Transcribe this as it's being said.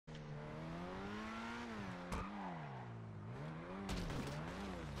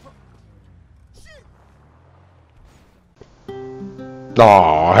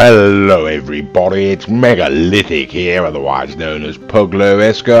Oh, hello everybody, it's Megalithic here, otherwise known as Puglo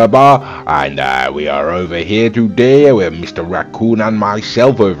Escobar, and we are over here today with Mr. Raccoon and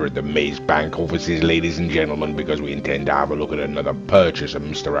myself over at the Maze Bank offices, ladies and gentlemen, because we intend to have a look at another purchase of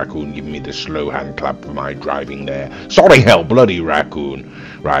Mr. Raccoon giving me the slow hand clap for my driving there. Sorry, hell, bloody Raccoon.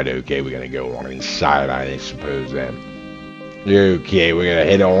 Right, okay, we're gonna go on inside, I suppose, then. Okay, we're gonna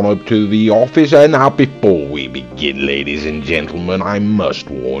head on up to the office, and now before we begin, ladies and gentlemen, I must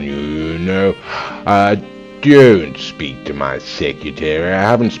warn you, don't speak to my secretary. I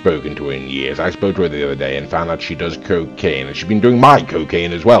haven't spoken to her in years. I spoke to her the other day and found out she does cocaine, and she's been doing my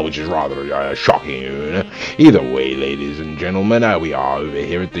cocaine as well, which is rather shocking, Either way, ladies and gentlemen, we are over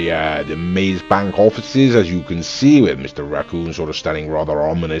here at the Maze Bank offices, as you can see, with Mr. Raccoon sort of standing rather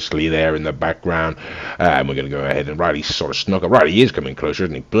ominously there in the background, and we're going to go ahead and Riley sort of snuck up. Right, he is coming closer,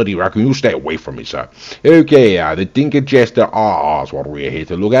 isn't he? Bloody Raccoon, you stay away from me, sir. Okay, the Dinka Jester RR is what we're here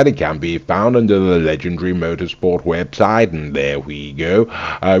to look at. It can be found under the legendary Motorsport website, and there we go.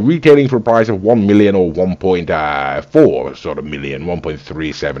 Retailing for a price of 1 million or 1.4 sort of million,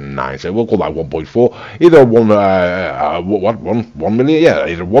 1.379. So we'll call that 1.4. Either 1 million, yeah,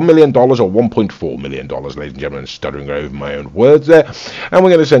 either $1 million or $1.4 million, ladies and gentlemen. Stuttering over my own words there, and we're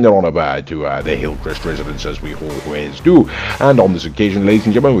going to send it on over to the Hillcrest residence as we always do. And on this occasion, ladies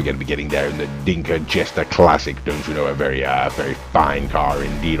and gentlemen, we're going to be getting there in the Dinka Jester Classic. Don't you know, a very fine car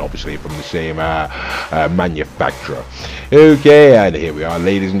indeed, obviously from the same manufacturer. Okay, and here we are,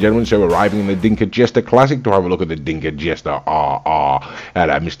 ladies and gentlemen, so arriving in the Dinka Jester Classic to have a look at the Dinka Jester RR,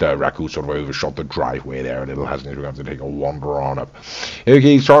 and Mr. Raccoon sort of overshot the driveway there a little, hasn't he? We're going to have to take a wander on up. Okay,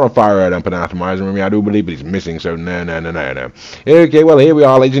 he's trying to fire it up and atomizer me, I do believe, but he's missing, so no. Okay, well, here we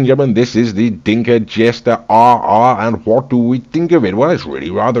are, ladies and gentlemen, this is the Dinka Jester RR, and what do we think of it? Well, it's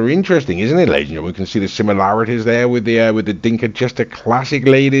really rather interesting, isn't it, ladies and gentlemen? We can see the similarities there with the Dinka Jester Classic,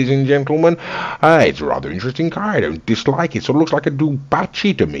 ladies and gentlemen. It's a rather interesting car. I don't dislike it. Sort of looks like a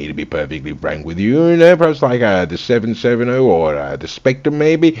Dubachi to me, to be perfectly frank with you. Perhaps like the 770 or the Spectre,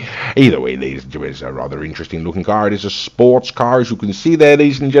 maybe. Either way, ladies and gentlemen, it's a rather interesting looking car. It is a sports car, as you can see there,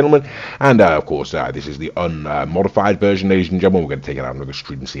 ladies and gentlemen. And of course, this is the unmodified version, ladies and gentlemen. We're going to take it out onto the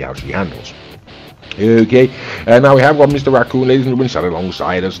street and see how she handles. Okay, now we have got Mr. Raccoon, ladies and gentlemen, sat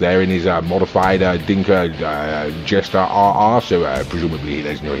alongside us there in his modified Dinka Jester RR, so presumably,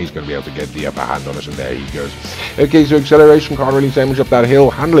 ladies and gentlemen, he's going to be able to get the upper hand on us, and there he goes. Okay, so acceleration, can't really say much up that hill.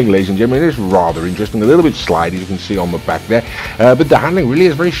 Handling, ladies and gentlemen, is rather interesting, a little bit slidey, you can see on the back there, but the handling really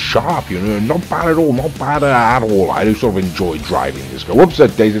is very sharp, not bad at all, at all. I do sort of enjoy driving this car. Whoops,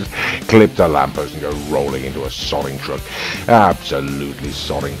 that Daisy clipped a lamppost and go rolling into a sodding truck. Absolutely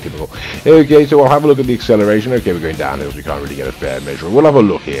sodding, typical. Okay, so we'll have a look at the acceleration. Okay, we're going downhill, so we can't really get a fair measure. We'll have a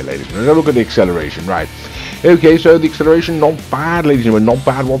look here, ladies and gentlemen. Let's have a look at the acceleration, right. Okay, so the acceleration, not bad, ladies and gentlemen, not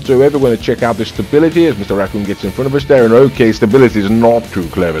bad whatsoever. We're going to check out the stability as Mr. Raccoon gets in front of us there. And okay, stability is not too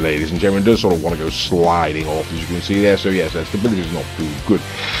clever, ladies and gentlemen. It does sort of want to go sliding off, as you can see there. So yes, that stability is not too good.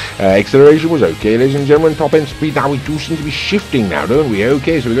 Acceleration was okay, ladies and gentlemen. Top end speed, now we do seem to be shifting now, don't we?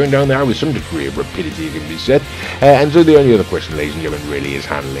 Okay, so we're going down there with some degree of rapidity, it can be said. And so the only other question, ladies and gentlemen, really is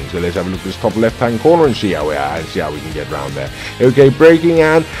handling. So let's have a look at this top left-hand corner and see how we are, and see how we can get round there. Okay, braking,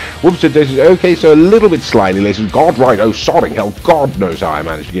 and whoops, it is okay, so a little bit slidey, ladies and God, right, oh, sodding hell, God knows how I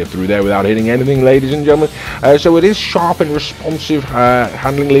managed to get through there without hitting anything, ladies and gentlemen. So it is sharp and responsive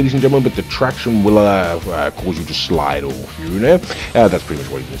handling, ladies and gentlemen, but the traction will cause you to slide off, that's pretty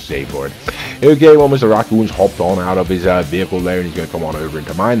much what you can say for it. Okay, well, Mr. Raccoon's hopped on out of his vehicle there, and he's going to come on over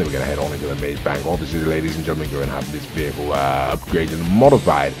into mine. Then we're going to head on into the Maze Bank offices, ladies and gentlemen, go and have this vehicle upgraded and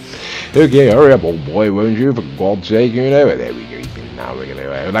modified. Okay, hurry up, old boy, won't you, for God's sake, There we go. Now we're going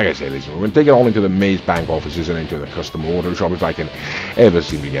to, like I said, listen, we're going to take it on into the Maze Bank offices and into the custom auto shop if I can ever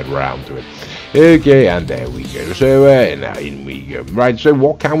seem to get round to it. Okay, and there we go. So, now in we go. Right, so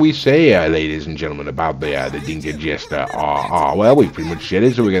what can we say, ladies and gentlemen, about the Dinka Jester RR? Well, we've pretty much said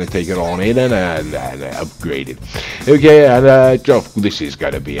it, so we're going to take it on in and upgrade it. Okay, and this is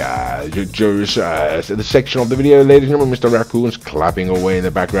going to be the section of the video, ladies and gentlemen. Mr. Raccoon's clapping away in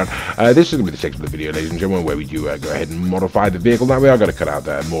the background. This is going to be the section of the video, ladies and gentlemen, where we do go ahead and modify the vehicle. Now we are going to cut out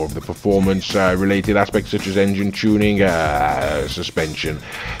more of the performance related aspects, such as engine tuning, suspension,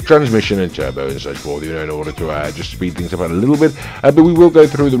 transmission, and turbo turbo and such forth, you know, in order to just speed things up a little bit. But we will go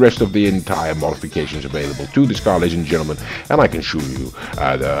through the rest of the entire modifications available to this car, ladies and gentlemen, and I can assure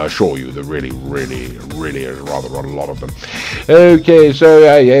you that really rather a lot of them. Okay, so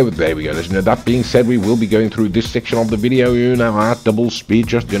yeah, there we go. Listen, that being said, we will be going through this section of the video, you know, at double speed,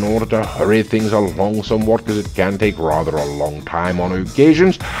 just in order to hurry things along somewhat, because it can take rather a long time on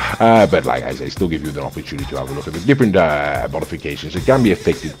occasions. But like I say, still give you the opportunity to have a look at the different modifications that can be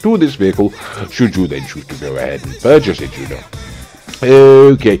affected to this vehicle, should you then choose to go ahead and purchase it, you know.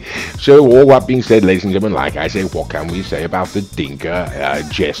 Okay, so all that being said, ladies and gentlemen, like I say, what can we say about the Dinka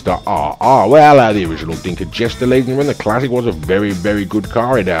Jester RR? Well, the original Dinka Jester, ladies and gentlemen, the classic was a very good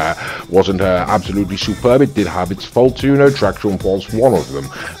car. It wasn't absolutely superb. It did have its faults, you know. Traction was one of them.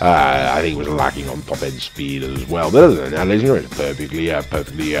 I think it was lacking on top end speed as well. But other than that, ladies and gentlemen, it's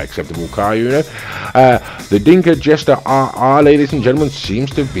perfectly acceptable car, you know. The Dinka Jester RR, ladies and gentlemen,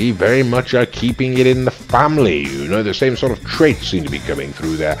 seems to be very much keeping it in the family, you know. The same sort of traits seem to be coming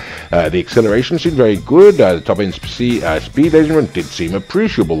through there. The acceleration seemed very good. The top end speed, ladies and gentlemen, did seem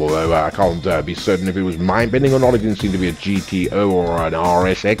appreciable, although I can't be certain if it was mind-bending or not. It didn't seem to be a GTO or an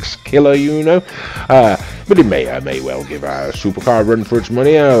RSX killer, you know. But it may well give a supercar a run for its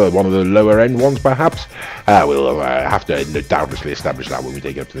money, one of the lower end ones perhaps. We'll have to doubtlessly establish that when we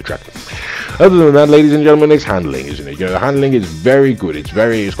take it up to the track. Other than that, ladies and gentlemen, it's handling, isn't it? You know, the handling is very good. It's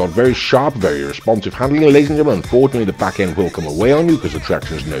got very sharp, very responsive handling. Ladies and gentlemen, unfortunately, the back end will come away on you because the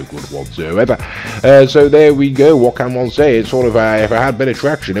traction is no good whatsoever. So there we go. What can one say? It's sort of, if I had better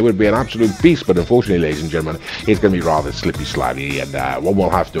traction, it would be an absolute beast. But unfortunately, ladies and gentlemen, it's going to be rather slippy, slimy, and one will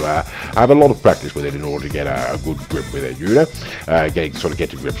have to have a lot of practice with it in order to get a good grip with it, you know, get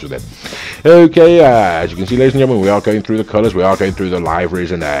to grips with it. Okay, as you can see, ladies and gentlemen, we are going through the colours, we are going through the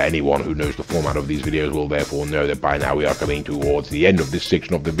liveries, and anyone who knows the format of these videos will therefore know that by now we are coming towards the end of this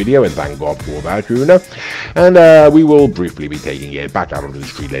section of the video, and thank God for that, you know. And we will briefly be taking it back out onto the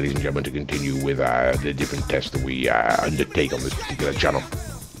street, ladies and gentlemen, to continue with the different tests that we undertake on this particular channel.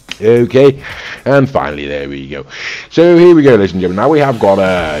 Okay, and finally, there we go. So here we go, ladies and gentlemen. Now we have got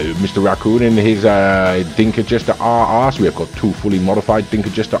Mr. Raccoon in his Dinka Jester RR. So we have got two fully modified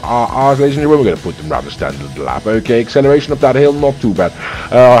Dinka Jester RRs, ladies and gentlemen. We're going to put them around the standard lap. Okay, acceleration up that hill, not too bad.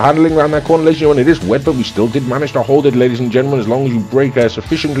 Handling around that corner, ladies and gentlemen, it is wet, but we still did manage to hold it, ladies and gentlemen. As long as you brake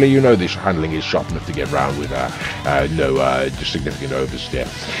sufficiently, you know this handling is sharp enough to get around with no significant oversteer.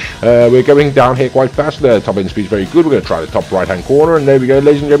 We're going down here quite fast. The top end speed is very good. We're going to try the top right-hand corner, and there we go,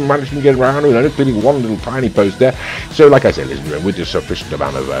 ladies and gentlemen. Managed to get around, you know, including one little tiny post there. So like I said, ladies and gentlemen, with the sufficient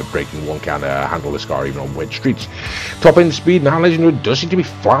amount of braking, one can handle this car even on wet streets. Top end speed now, ladies and gentlemen, does seem to be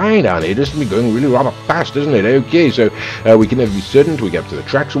flying down here. It does seem to be going really rather fast, doesn't it? Okay, so we can never be certain until we get up to the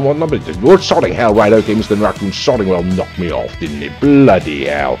tracks and whatnot, but it's sodding hell, right? Okay, Mr. Raccoon sodding well knocked me off, didn't it? Bloody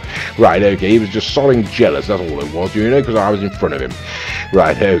hell. Right, okay, he was just sodding jealous, that's all it was, you know, because I was in front of him.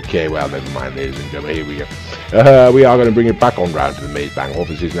 Right, okay, well, never mind, ladies and gentlemen, here we go. We are going to bring it back on round to the Maze Bank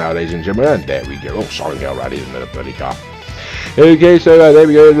offices now, ladies and gentlemen, and there we go. Oh, sorry, hell, right, isn't it a bloody car? Okay, so there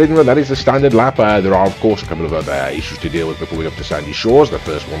we go, ladies and gentlemen, that is the standard lap. There are, of course, a couple of other issues to deal with before we get up to Sandy Shores. The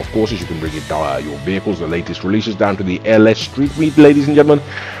first one, of course, is you can bring your vehicles, the latest releases, down to the LS Street Meet, ladies and gentlemen,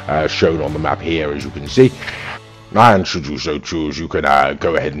 shown on the map here, as you can see. And should you so choose, you can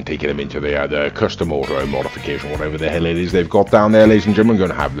go ahead and take them into the custom auto modification, whatever the hell it is they've got down there, ladies and gentlemen.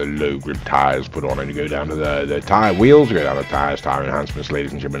 Going to have the low grip tires put on, and you go down to the tire wheels, you go down to tires, tire enhancements,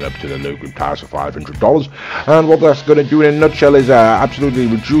 ladies and gentlemen, up to the low grip tires for $500. And what that's going to do in a nutshell is absolutely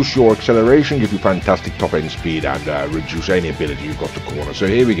reduce your acceleration, give you fantastic top end speed, and reduce any ability you've got to corner. So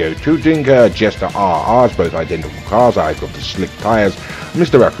here we go, two Dinka Jester RRs, both identical cars. I've got the slick tires.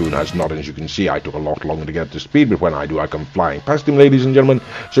 Mr. Raccoon has not, and as you can see, I took a lot longer to get up to speed, but when I do, I come flying past him, ladies and gentlemen.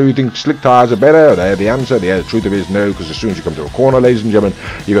 So you think slick tires are better? They're the answer. The truth of it is no, because as soon as you come to a corner, ladies and gentlemen,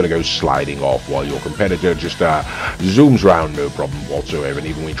 you're going to go sliding off while your competitor just zooms around, no problem whatsoever. And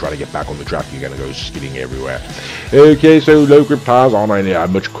even when you try to get back on the track, you're going to go skidding everywhere. Okay, so low grip tires aren't any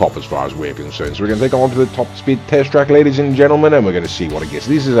much cop as far as we're concerned. So we're going to take on to the top speed test track, ladies and gentlemen, and we're going to see what it gets.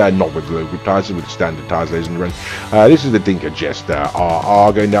 This is not with low grip tires, with standard tires, ladies and gentlemen. This is the Dinka Jester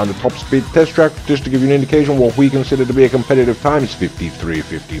RR going down the top speed test track. Just to give you an indication what we consider to be a competitive time, is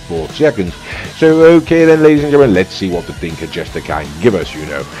 53-54 seconds. So okay then, ladies and gentlemen, let's see what the Dinka Jester can give us, you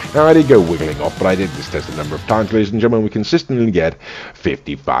know. Now I did go wiggling off, but I did this test a number of times, ladies and gentlemen. We consistently get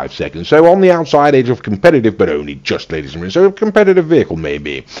 55 seconds. So on the outside edge of competitive, but only just, ladies and gentlemen. So a competitive vehicle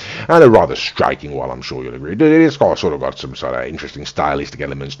maybe, and a rather striking one, I'm sure you'll agree. It's sort of got some sort of interesting stylistic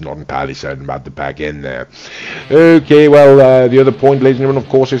elements, not entirely certain about the back end there. Okay, well, the other point, ladies and gentlemen, of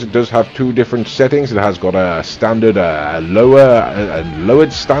course, is it does have two different settings. It has got a standard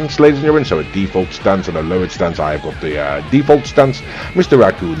lowered stance, ladies and gentlemen. So a default stance and a lowered stance. I've got the default stance. Mr.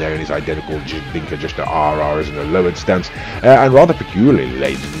 Raccoon there in his identical Dinka Jester RR is in a lowered stance, and rather peculiarly,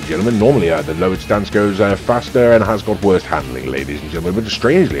 ladies and gentlemen. Normally the lowered stance goes faster and has got worse handling, ladies and gentlemen. But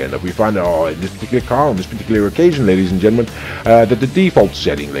strangely enough, we find in this particular car, on this particular occasion, ladies and gentlemen, that the default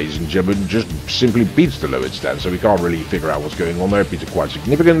setting, ladies and gentlemen, just simply beats the lowered stance. So we can't really figure out what's going on there. It beats it quite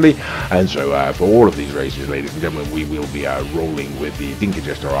significantly. And so for all of these races, ladies and gentlemen, we will be rolling with the Dinka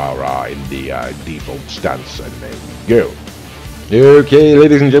Jester RR in the default stance, and there we go. Okay,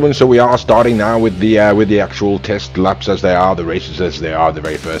 ladies and gentlemen, so we are starting now with the actual test laps as they are, the races as they are. The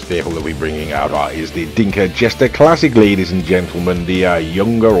very first vehicle that we're bringing out is the Dinka Jester Classic, ladies and gentlemen, the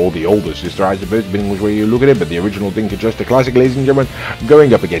younger or the older sister, I suppose, depending which way you look at it, but the original Dinka Jester Classic, ladies and gentlemen,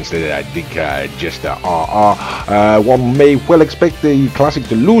 going up against the Dinka Jester RR. One may well expect the Classic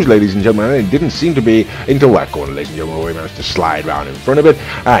to lose, ladies and gentlemen, and it didn't seem to be until that corner, ladies and gentlemen, where we managed to slide round in front of it,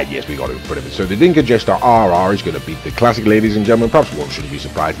 and yes, we got in front of it. So the Dinka Jester RR is going to beat the Classic, ladies and gentlemen. Perhaps one shouldn't be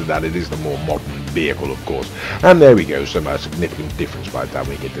surprised at that. It is the more modern vehicle, of course. And there we go, some significant difference by the time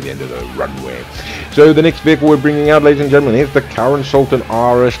we get to the end of the runway. So the next vehicle we're bringing out, ladies and gentlemen, is the Karen Sultan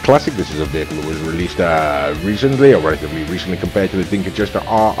RS Classic. This is a vehicle that was released recently, or relatively recently, compared to the Dinka Jester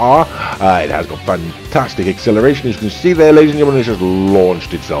RR. It has got fantastic acceleration. As you can see there, ladies and gentlemen, it's just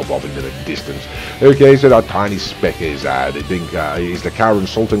launched itself off into the distance. Okay, so that tiny speck is the Karen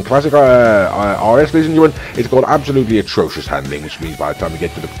Sultan Classic RS, ladies and gentlemen. It's got absolutely atrocious handling, which means by the time we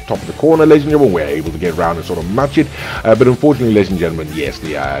get to the top of the corner, ladies and gentlemen, we're able to get around and sort of match it. But unfortunately, ladies and gentlemen, yes,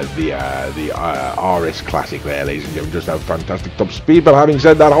 the RS Classic there, ladies and gentlemen, just have fantastic top speed. But having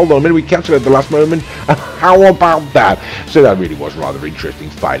said that, hold on a minute, we captured it at the last moment. How about that? So that really was rather interesting,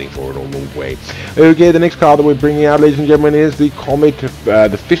 fighting for it all the way. Okay, the next car that we're bringing out, ladies and gentlemen, is the Comet,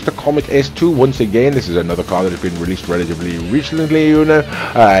 the Fister Comet S2. Once again, this is another car that has been released relatively recently, you know.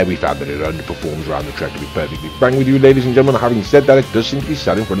 We found that it underperforms around the track, to be perfectly frank with you, ladies and gentlemen. Having said that, it does simply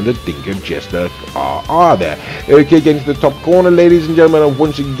sat in front of the Dinka Jester RR there. Okay, getting to the top corner, ladies and gentlemen, and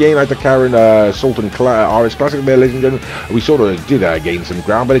once again, like the Karen Sultan RS Classic there, ladies and gentlemen, we sort of did gain some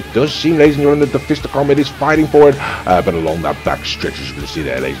ground, but it does seem, ladies and gentlemen, that the Fister Comet is fighting for it. But along that back stretch, as you can see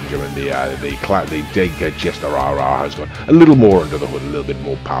there, ladies and gentlemen, the Dinka Jester RR has got a little more under the hood, a little bit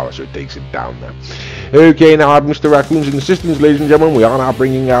more power, so it takes it down there. Okay, now Mr. Raccoon's insistence, ladies and gentlemen, we are now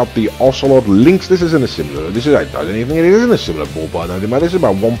bringing out the Ocelot Lynx. This is in a similar, I don't even think it is in a similar ballpark. This is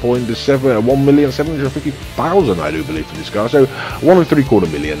about 1,750,000, I do believe, for this car. So 1.75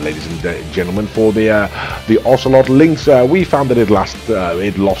 million, ladies and gentlemen, for the Ocelot Lynx. We found that it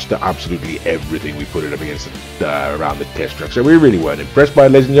lost absolutely everything we put it up against around the test track. So we really weren't impressed by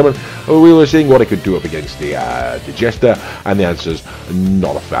it, ladies and gentlemen. We were seeing what it could do up against the Jester, and the answer's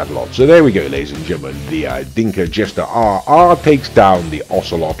not a fat lot. So there we go, ladies and gentlemen. The Dinka Jester RR takes down the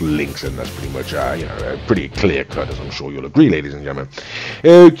Ocelot Lynx, and that's pretty much pretty clear cut, as I'm sure you'll agree, ladies and gentlemen.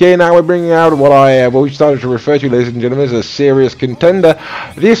 Okay, now we're bringing out what we started to refer to, ladies and gentlemen, as a serious contender.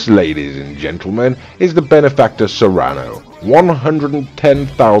 This, ladies and gentlemen, is the Benefactor Serrano.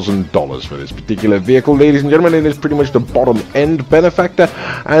 $110,000 for this particular vehicle, ladies and gentlemen. It is pretty much the bottom end Benefactor,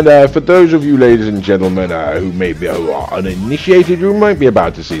 and for those of you, ladies and gentlemen, who are uninitiated, you might be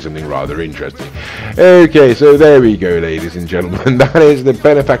about to see something rather interesting. Okay, so there we go, ladies and gentlemen. That is the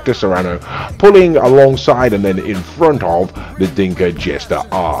Benefactor Serrano pulling alongside and then in front of the Dinka Jester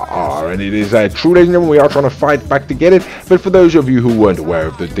RR, and it is true, ladies and gentlemen, we are trying to fight back to get it. But for those of you who weren't aware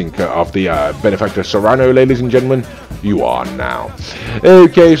of the Benefactor Serrano, ladies and gentlemen, you are now.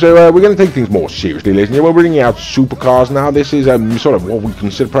 Okay, so we're going to take things more seriously, ladies and gentlemen. We're bringing out supercars now. This is sort of what we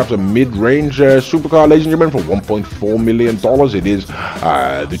consider perhaps a mid-range supercar, ladies and gentlemen, for $1.4 million. It is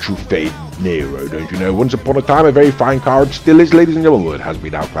the True Fade Nero, don't you know? Once upon a time, a very fine car. It still is, ladies and gentlemen. It has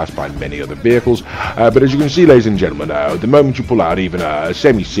been outclassed by many other vehicles. But as you can see, ladies and gentlemen, the moment you pull out even a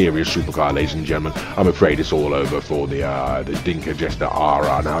semi-serious supercar, ladies and gentlemen, I'm afraid it's all over for the Dinka Jester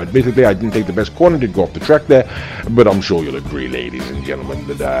RR. Now, admittedly, I didn't take the best corner, did go off the track there, but I'm sure you'll agree, ladies and gentlemen,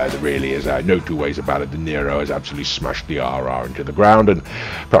 that there really is no two ways about it. The Nero has absolutely smashed the RR into the ground, and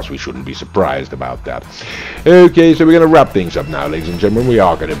perhaps we shouldn't be surprised about that. Okay, so we're going to wrap things up now, ladies and gentlemen. We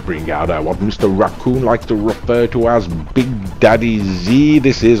are going to bring out what Mr. Raccoon likes to refer to as Big Daddy Z.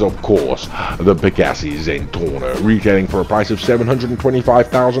 This is, of course, the Pegassi Zentorno, retailing for a price of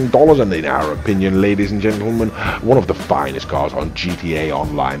 $725,000, and in our opinion, ladies and gentlemen, one of the finest cars on GTA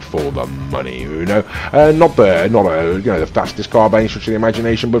Online for the money. You know, not the fastest car by any stretch of the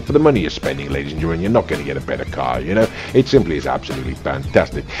imagination, but for the money you're spending, ladies and gentlemen, you're not going to get a better car. You know, it simply is absolutely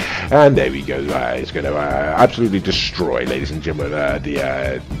fantastic. And there we go. It's going to absolutely destroy, ladies and gentlemen,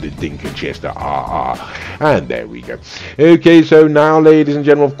 the Dinka Jester RR. And there we go. Okay, so now, ladies and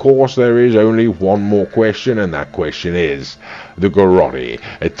gentlemen, of course, there is only one more question, and that question is the Garotti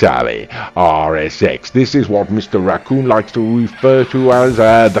Itali RSX. This is what Mr. Raccoon likes to refer to as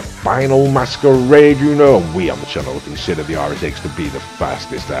the final masquerade, you know, and we on the channel consider the RSX to be the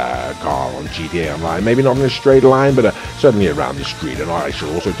fastest car on GTA Online. Maybe not in a straight line, but certainly around the street. And I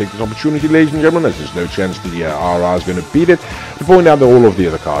shall also take this opportunity, ladies and gentlemen, as there's no chance the RR is going to beat it, to point out that all of the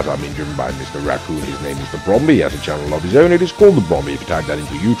other cars are being driven by Mr. Raccoon. His name is the Bromby. He has a channel of his own. It is called the Bromby. If you type that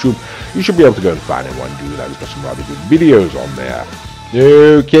into YouTube, you should be able to go and find him and do that. He's got some rather good videos on there.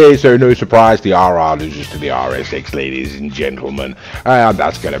 Okay, so no surprise, the RR loses to the RSX, ladies and gentlemen.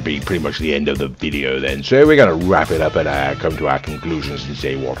 That's going to be pretty much the end of the video then. So we're going to wrap it up and come to our conclusions and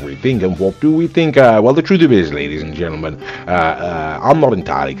say what we think. And what do we think? Well, the truth of it is, ladies and gentlemen, I'm not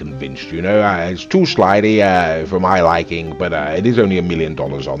entirely convinced, you know. It's too slidey for my liking, but it is only $1 million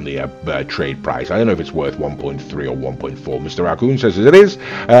on the trade price. I don't know if it's worth 1.3 or 1.4. Mr. Raccoon says it is,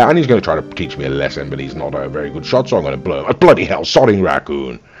 and he's going to try to teach me a lesson, but he's not a very good shot, so I'm going to blow him. Bloody hell, sodding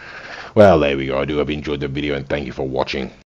Raccoon. Well, there we go. I do hope you enjoyed the video, and thank you for watching.